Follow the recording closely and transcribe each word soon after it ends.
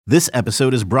This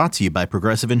episode is brought to you by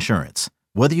Progressive Insurance.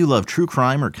 Whether you love true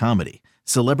crime or comedy,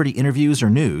 celebrity interviews or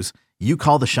news, you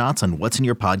call the shots on what's in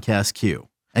your podcast queue.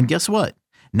 And guess what?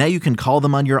 Now you can call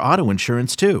them on your auto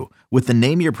insurance too with the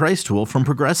Name Your Price tool from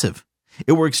Progressive.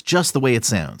 It works just the way it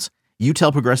sounds. You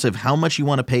tell Progressive how much you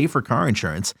want to pay for car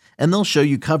insurance, and they'll show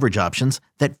you coverage options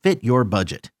that fit your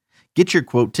budget. Get your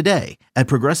quote today at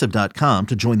Progressive.com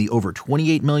to join the over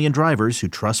 28 million drivers who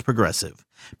trust Progressive.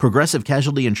 Progressive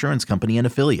Casualty Insurance Company and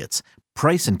Affiliates.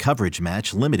 Price and coverage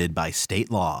match limited by state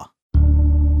law.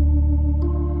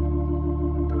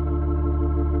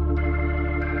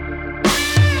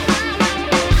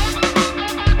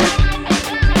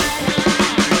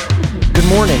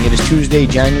 Good morning. It is Tuesday,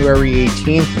 January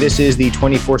 18th. This is the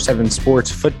 24/7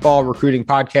 Sports Football Recruiting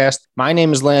Podcast. My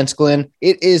name is Lance Glynn.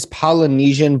 It is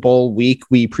Polynesian Bowl week.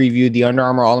 We previewed the Under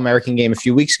Armour All-American game a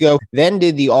few weeks ago, then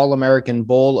did the All-American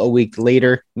Bowl a week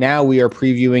later. Now we are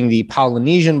previewing the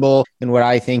Polynesian Bowl in what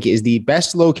I think is the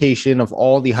best location of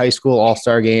all the high school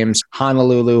all-star games,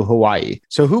 Honolulu, Hawaii.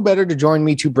 So who better to join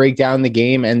me to break down the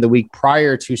game and the week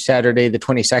prior to Saturday, the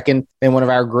 22nd, than one of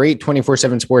our great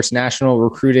 24/7 Sports national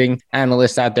recruiting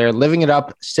analysts out there, living it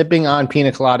up, sipping on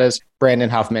pina coladas, Brandon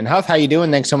Huffman. Huff, how you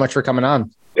doing? Thanks so much for coming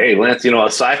on. Hey, Lance,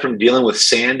 aside from dealing with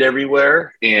sand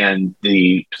everywhere and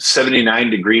the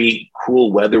 79-degree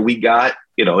cool weather we got,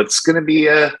 it's going to be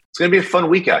a fun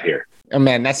week out here. Oh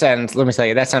man, let me tell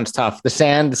you, that sounds tough. The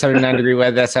sand, the 79-degree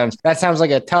weather, that sounds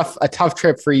like a tough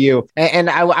trip for you. And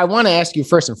I want to ask you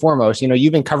first and foremost,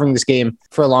 you've been covering this game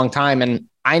for a long time, and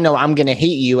I know I'm going to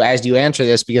hate you as you answer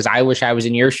this because I wish I was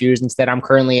in your shoes. Instead, I'm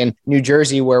currently in New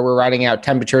Jersey where we're riding out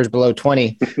temperatures below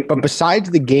 20. But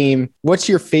besides the game, what's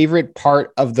your favorite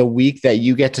part of the week that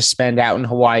you get to spend out in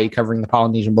Hawaii covering the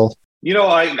Polynesian Bowl?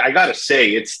 I got to say,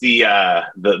 it's you're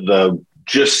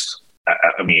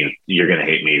going to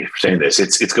hate me for saying this.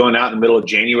 It's going out in the middle of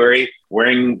January,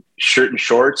 wearing shirt and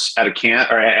shorts at a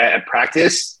camp or at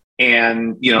practice.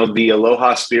 And, the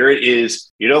Aloha spirit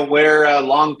is you don't wear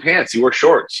long pants. You wear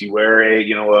shorts. You wear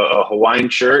a Hawaiian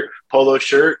shirt, polo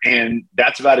shirt, and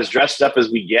that's about as dressed up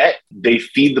as we get. They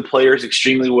feed the players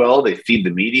extremely well. They feed the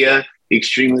media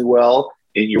extremely well.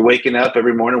 And you're waking up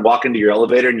every morning, walking to your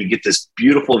elevator, and you get this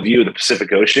beautiful view of the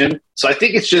Pacific Ocean. So I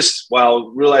think it's just, while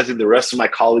realizing the rest of my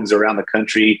colleagues around the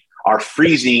country are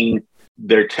freezing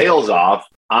their tails off,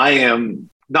 I am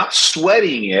not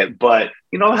sweating it, but,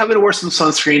 having to wear some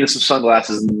sunscreen and some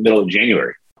sunglasses in the middle of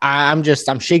January. I'm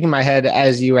shaking my head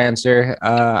as you answer.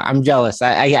 I'm jealous.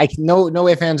 I no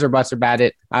ifs, ands, or buts about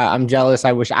it. I'm jealous.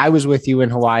 I wish I was with you in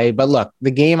Hawaii. But look,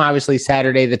 the game obviously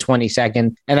Saturday, the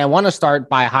 22nd, and I want to start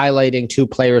by highlighting two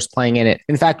players playing in it.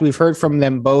 In fact, we've heard from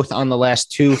them both on the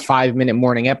last 2 5-minute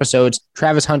morning episodes,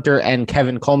 Travis Hunter and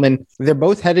Kevin Coleman. They're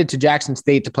both headed to Jackson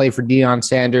State to play for Deion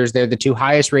Sanders. They're the two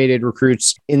highest rated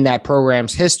recruits in that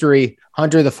program's history.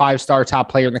 Hunter, the 5-star top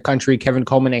player in the country. Kevin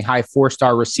Coleman, a high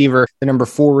 4-star receiver, the number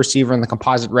 4 receiver in the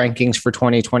composite rankings for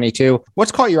 2022.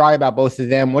 What's caught your eye about both of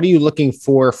them? What are you looking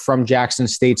for from Jackson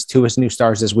State's two new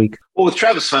stars this week? Well, with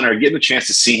Travis Hunter, getting a chance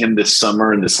to see him this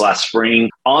summer and this last spring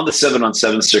on the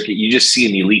 7-on-7 circuit, you just see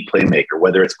an elite playmaker,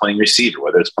 whether it's playing receiver,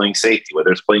 whether it's playing safety,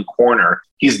 whether it's playing corner.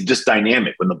 He's just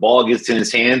dynamic. When the ball gets in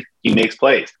his hand, he makes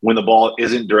plays. When the ball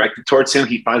isn't directed towards him,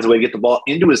 he finds a way to get the ball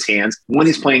into his hands when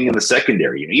he's playing in the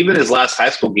secondary. Even his last high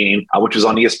school game, which was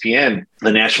on ESPN,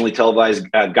 the nationally televised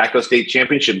Geico State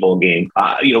Championship Bowl game,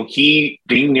 he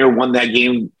dang near won that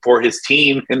game for his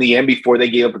team in the end before they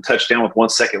gave up a touchdown with 1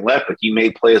 second left. But he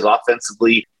made plays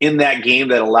offensively in that game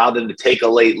that allowed them to take a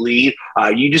late lead.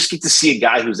 You just get to see a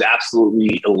guy who's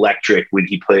absolutely electric when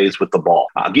he plays with the ball.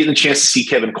 Getting a chance to see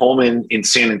Kevin Coleman in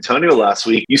San Antonio last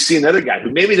week, you see another guy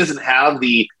who maybe doesn't have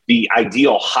the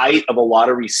ideal height of a lot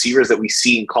of receivers that we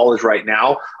see in college right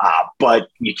now, but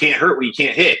you can't hurt what you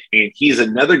can't hit. And he's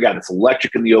another guy that's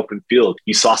electric in the open field.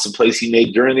 You saw some plays he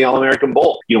made during the All-American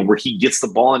Bowl, where he gets the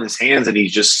ball in his hands and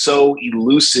he's just so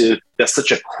elusive. That's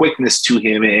such a quickness to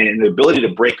him and the ability to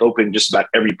break open just about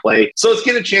every play. So let's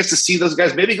get a chance to see those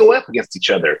guys maybe go up against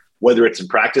each other, whether it's in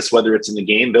practice, whether it's in the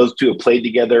game. Those two have played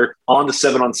together on the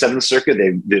 7-on-7 circuit.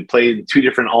 They've played 2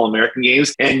 different All-American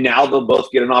games, and now they'll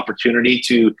both get an opportunity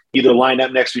to either line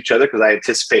up next to each other, because I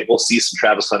anticipate we'll see some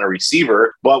Travis Hunter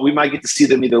receiver, but we might get to see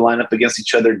them either line up against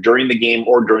each other during the game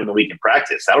or during the week in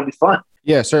practice. That'll be fun.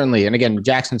 Yeah, certainly. And again,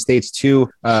 Jackson State's 2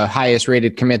 highest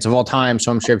rated commits of all time.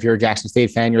 So I'm sure if you're a Jackson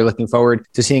State fan, you're looking forward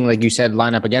to seeing, like you said,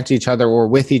 line up against each other or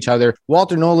with each other.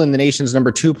 Walter Nolan, the nation's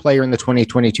number 2 player in the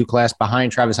 2022 class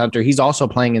behind Travis Hunter. He's also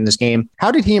playing in this game. How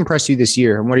did he impress you this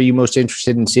year? And what are you most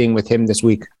interested in seeing with him this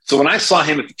week? So when I saw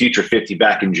him at the Future 50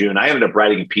 back in June, I ended up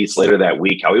writing a piece later that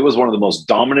week how he was one of the most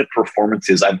dominant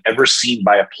performances I've ever seen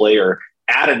by a player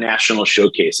at a national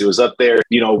showcase. It was up there,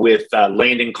 with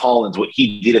Landon Collins, what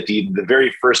he did at the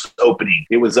very first opening.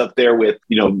 It was up there with,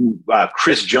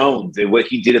 Chris Jones and what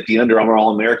he did at the Under Armour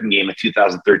All-American game in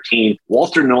 2013.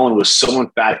 Walter Nolen was so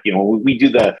emphatic. We do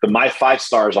the My 5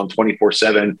 Stars on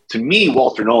 24/7. To me,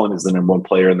 Walter Nolen is the number one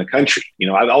player in the country.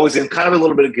 I've always been kind of a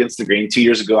little bit against the grain. 2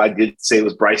 years ago, I did say it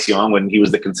was Bryce Young when he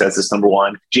was the consensus number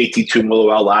one, JT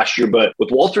Tuimoloau last year. But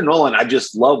with Walter Nolen, I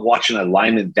just love watching a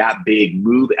lineman that big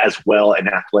move as well and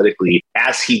athletically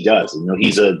as he does.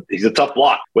 He's a tough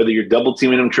block, whether you're double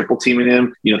teaming him, triple teaming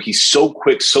him. He's so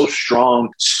quick, so strong,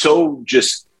 so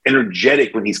just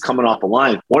energetic when he's coming off the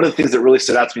line. One of the things that really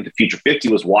stood out to me at the Future 50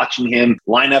 was watching him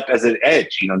line up as an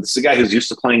edge. This is a guy who's used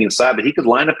to playing inside, but he could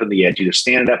line up in the edge, either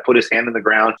stand up, put his hand in the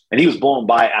ground, and he was blown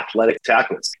by athletic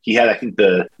tacklers. He had, I think,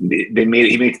 he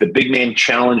made the big man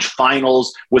challenge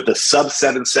finals with a sub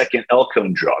 7-second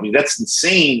Elcone drill. That's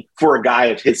insane for a guy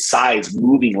of his size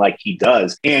moving like he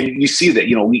does. And you see that,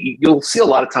 you'll see a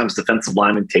lot of times defensive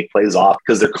linemen take plays off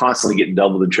because they're constantly getting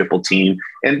doubled and triple teamed.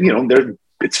 And,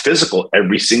 it's physical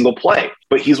every single play.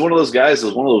 But he's one of those guys,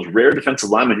 one of those rare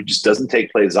defensive linemen who just doesn't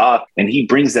take plays off. And he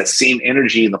brings that same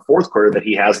energy in the fourth quarter that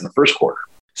he has in the first quarter.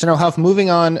 So now, Huff, moving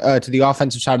on to the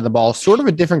offensive side of the ball, sort of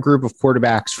a different group of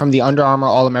quarterbacks from the Under Armour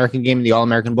All-American game and the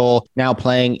All-American Bowl, now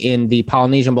playing in the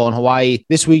Polynesian Bowl in Hawaii.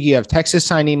 This week, you have Texas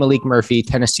signee Malik Murphy,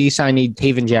 Tennessee signee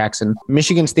Taven Jackson,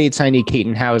 Michigan State signee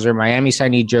Katin Houser, Miami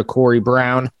signee Ja'Cory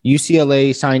Brown, UCLA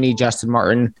signee Justin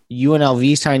Martin,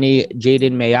 UNLV signee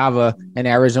Jaden Mayava, and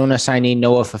Arizona signee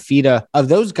Noah Fafita. Of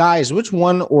those guys, which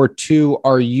one or two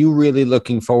are you really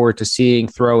looking forward to seeing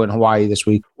throw in Hawaii this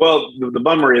week? Well, the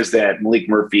bummer is that Malik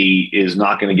Murphy is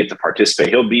not going to get to participate.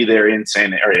 He'll be there in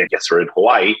in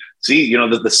Hawaii. See,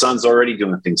 the sun's already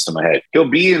doing things to my head. He'll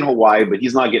be in Hawaii, but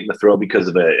he's not getting the throw because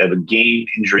of a game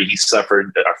injury he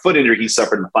suffered, a foot injury he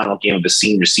suffered in the final game of his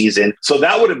senior season. So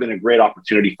that would have been a great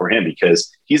opportunity for him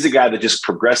because he's a guy that just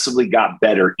progressively got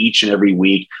better each and every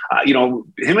week.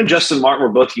 Him and Justin Martin were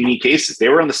both unique cases. They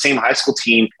were on the same high school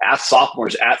team as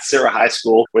sophomores at Sarah High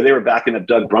School, where they were backing up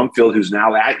Doug Brumfield, who's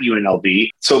now at UNLV.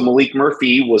 So Malik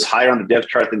Murphy was higher on the depth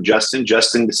chart than Justin.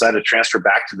 Justin decided to transfer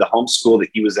back to the home school that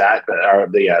he was at,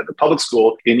 the public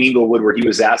school in Inglewood where he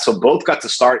was at. So both got to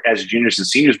start as juniors and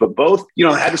seniors, but both,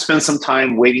 had to spend some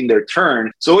time waiting their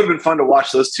turn. So it would have been fun to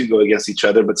watch those two go against each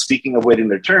other. But speaking of waiting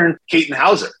their turn, Katin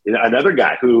Houser, another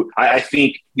guy who I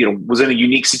think, was in a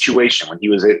unique situation when he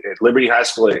was at Liberty High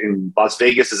School in Las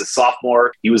Vegas as a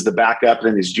sophomore. He was the backup.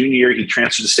 Then his junior year, he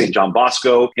transferred to St. John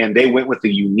Bosco, and they went with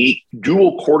the unique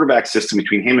dual quarterback system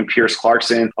between him and Pierce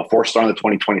Clarkson, a 4-star in the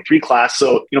 2023 class.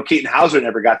 So, Katin Houser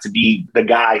never got to be the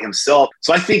guy himself.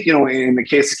 So I think, in the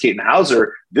case of Katin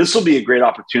Houser, this will be a great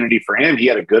opportunity for him. He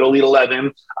had a good Elite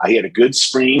 11. He had a good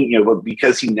spring, but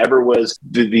because he never was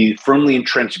the firmly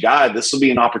entrenched guy, this will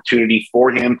be an opportunity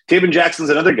for him. Taven Jackson's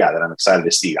another guy that I'm excited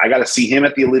to see. I got to see him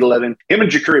at the Elite 11. Him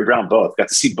and Ja'Cory Brown both. Got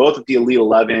to see both at the Elite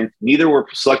 11. Neither were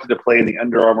selected to play in the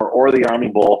Under Armour or the Army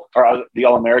Bowl or the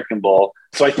All-American Bowl.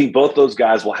 So I think both those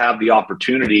guys will have the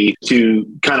opportunity to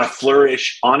kind of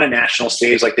flourish on a national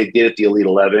stage like they did at the Elite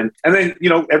 11. And then,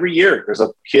 every year there's a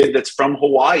kid that's from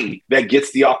Hawaii that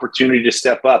gets the opportunity to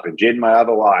step up. And Jaden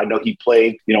Mayava, I know he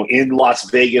played, in Las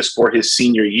Vegas for his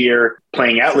senior year,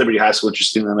 playing at Liberty High School,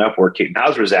 interestingly enough, where Katin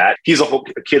Houser was at. He's a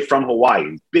kid from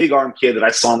Hawaii, big arm kid that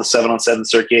I saw on the 7-on-7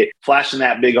 circuit, flashing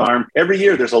that big arm. Every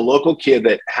year there's a local kid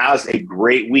that has a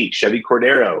great week. Chevy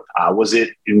Cordero, was it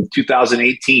in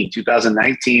 2018,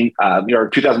 2019, or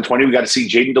 2020, we got to see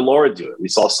Jaden Delora do it. We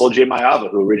saw Soljay Mayava,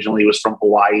 who originally was from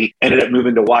Hawaii, ended up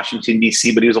moving to Washington,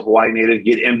 D.C., but he was a Hawaii native,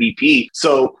 get MVP.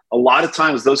 So a lot of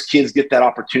times those kids get that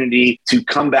opportunity to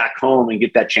come back home and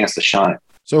get that chance to shine.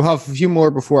 So, Huff, a few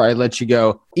more before I let you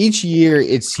go. Each year,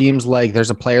 it seems like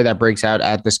there's a player that breaks out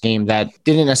at this game that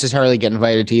didn't necessarily get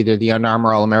invited to either the Under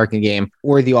Armour All-American game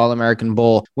or the All-American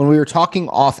Bowl. When we were talking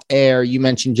off air, you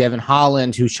mentioned Jevon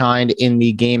Holland, who shined in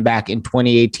the game back in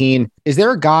 2018. Is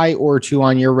there a guy or two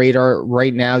on your radar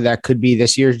right now that could be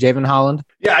this year's Jevon Holland?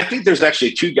 Yeah, I think there's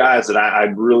actually two guys that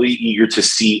I'm really eager to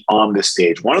see on this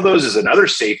stage. One of those is another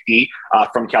safety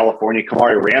from California,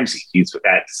 Kamari Ramsey. He's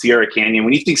at Sierra Canyon.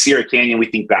 When you think Sierra Canyon, we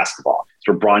think basketball. It's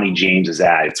where Bronny James is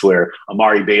at. It's where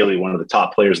Amari Bailey, one of the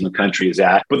top players in the country, is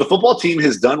at. But the football team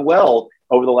has done well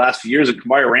over the last few years. And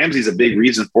Kamari Ramsey's a big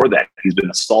reason for that. He's been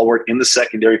a stalwart in the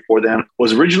secondary for them,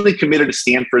 was originally committed to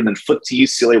Stanford, then flipped to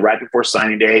UCLA right before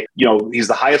signing day. He's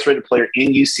the highest rated player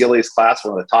in UCLA's class,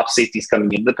 one of the top safeties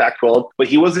coming into the Pac-12, but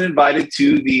he wasn't invited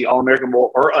to the All-American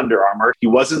Bowl or Under Armour. He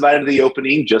was invited to the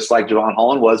opening, just like Javon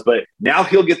Holland was, but now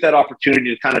he'll get that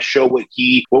opportunity to kind of show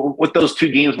what those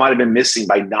two games might have been missing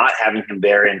by not having him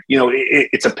there. And,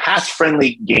 it's a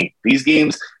pass-friendly game. These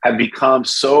games have become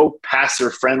so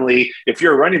passer-friendly. If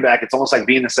you're a running back, it's almost like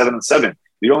being a 7-on-7.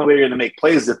 The only way you're going to make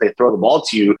plays is if they throw the ball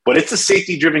to you. But it's a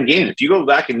safety-driven game. If you go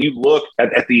back and you look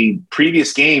at the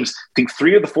previous games, I think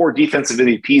 3 of the 4 defensive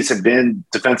MVPs have been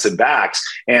defensive backs.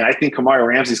 And I think Kamari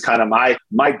Ramsey's kind of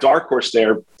my dark horse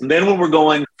there. And then when we're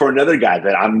going for another guy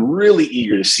that I'm really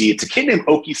eager to see, it's a kid named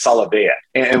Oki Salavea.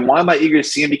 And why am I eager to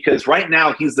see him? Because right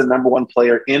now he's the number 1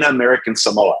 player in American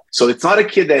Samoa. So it's not a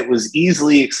kid that was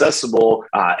easily accessible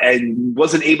and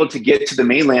wasn't able to get to the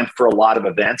mainland for a lot of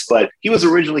events. But he was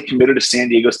originally committed to San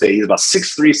Diego State. He's about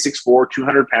 6'3", 6'4",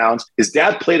 200 pounds. His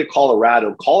dad played at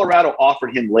Colorado. Colorado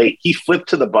offered him late. He flipped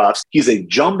to the Buffs. He's a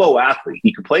jumbo athlete.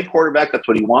 He could play quarterback. That's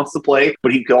what he wants to play.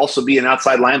 But he could also be an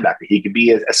outside linebacker. He could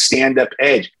be a stand-up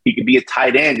edge. He could be a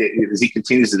tight end as he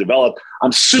continues to develop.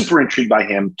 I'm super intrigued by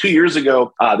him. 2 years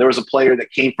ago, there was a player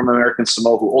that came from American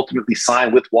Samoa who ultimately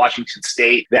signed with Washington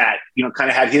State that, kind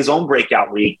of had his own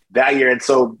breakout league that year. And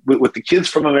so with the kids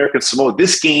from American Samoa,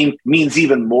 this game means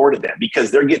even more to them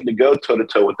because they're getting to go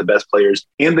toe-to-toe with the best players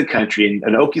in the country.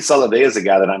 And Oki Salavea is a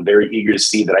guy that I'm very eager to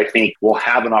see that I think will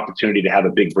have an opportunity to have a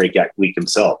big breakout week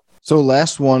himself. So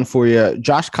last one for you.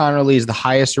 Josh Connerly is the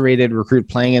highest rated recruit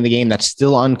playing in the game that's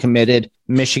still uncommitted.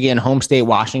 Michigan, Home State,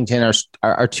 Washington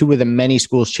are 2 of the many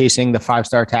schools chasing the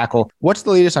 5-star tackle. What's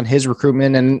the latest on his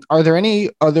recruitment? And are there any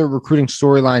other recruiting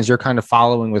storylines you're kind of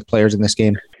following with players in this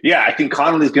game? Yeah, I think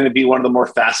Connerly is going to be one of the more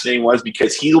fascinating ones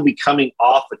because he'll be coming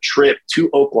off a trip to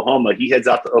Oklahoma. He heads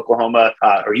out to Oklahoma,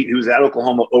 he was at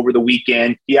Oklahoma over the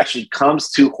weekend. He actually comes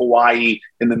to Hawaii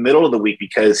in the middle of the week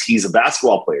because he's a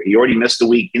basketball player. He already missed a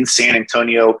week in San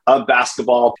Antonio of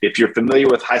basketball. If you're familiar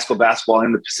with high school basketball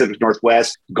in the Pacific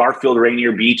Northwest, Garfield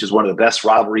Rainier Beach is one of the best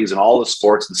rivalries in all the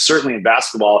sports, and certainly in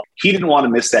basketball. He didn't want to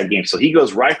miss that game. So he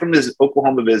goes right from his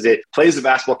Oklahoma visit, plays the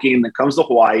basketball game, then comes to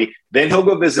Hawaii. Then he'll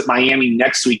go visit Miami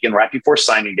next weekend right before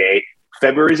signing day.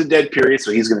 February is a dead period,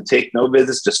 so he's going to take no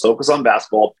visits, just focus on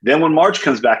basketball. Then when March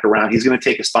comes back around, he's going to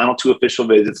take his final 2 official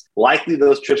visits. Likely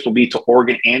those trips will be to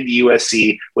Oregon and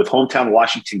USC, with hometown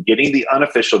Washington getting the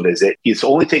unofficial visit. He's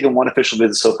only taken 1 official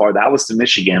visit so far. That was to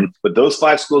Michigan. But those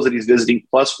 5 schools that he's visiting,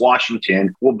 plus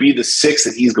Washington, will be the 6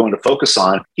 that he's going to focus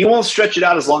on. He won't stretch it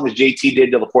out as long as JT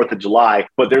did till the 4th of July,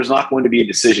 but there's not going to be a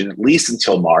decision at least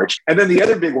until March. And then the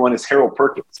other big one is Harold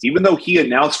Perkins. Even though he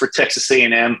announced for Texas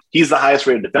A&M, he's the highest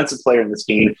rated defensive player in this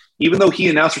game. Even though he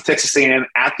announced for Texas A&M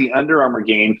at the Under Armour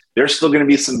game, there's still going to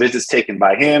be some visits taken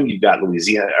by him. You've got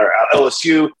Louisiana, or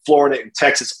LSU, Florida, and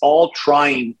Texas all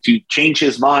trying to change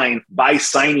his mind by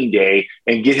signing day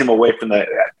and get him away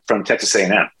from Texas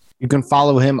A&M. You can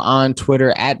follow him on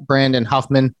Twitter at Brandon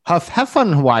Huffman. Huff, have fun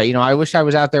in Hawaii. I wish I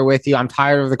was out there with you. I'm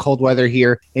tired of the cold weather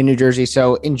here in New Jersey.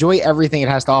 So enjoy everything it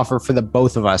has to offer for the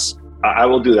both of us. I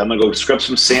will do that. I'm going to go scrub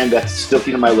some sand that's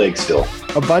sticking to my legs still.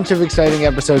 A bunch of exciting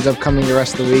episodes upcoming the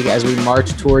rest of the week as we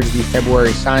march towards the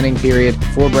February signing period.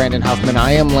 For Brandon Huffman,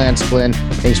 I am Lance Flynn.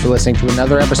 Thanks for listening to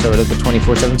another episode of the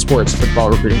 24/7 Sports Football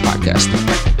Recruiting Podcast.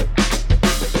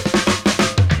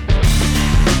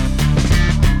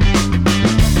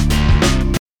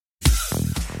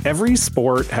 Every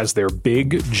sport has their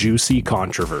big, juicy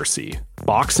controversy.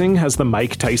 Boxing has the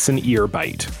Mike Tyson ear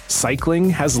bite.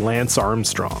 Cycling has Lance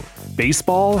Armstrong.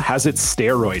 Baseball has its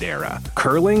steroid era.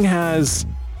 Curling has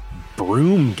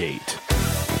Broomgate.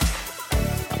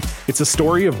 It's a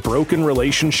story of broken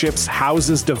relationships,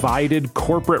 houses divided,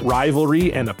 corporate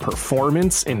rivalry, and a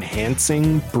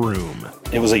performance-enhancing broom.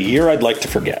 It was a year I'd like to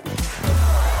forget.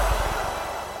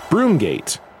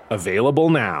 Broomgate, available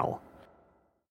now.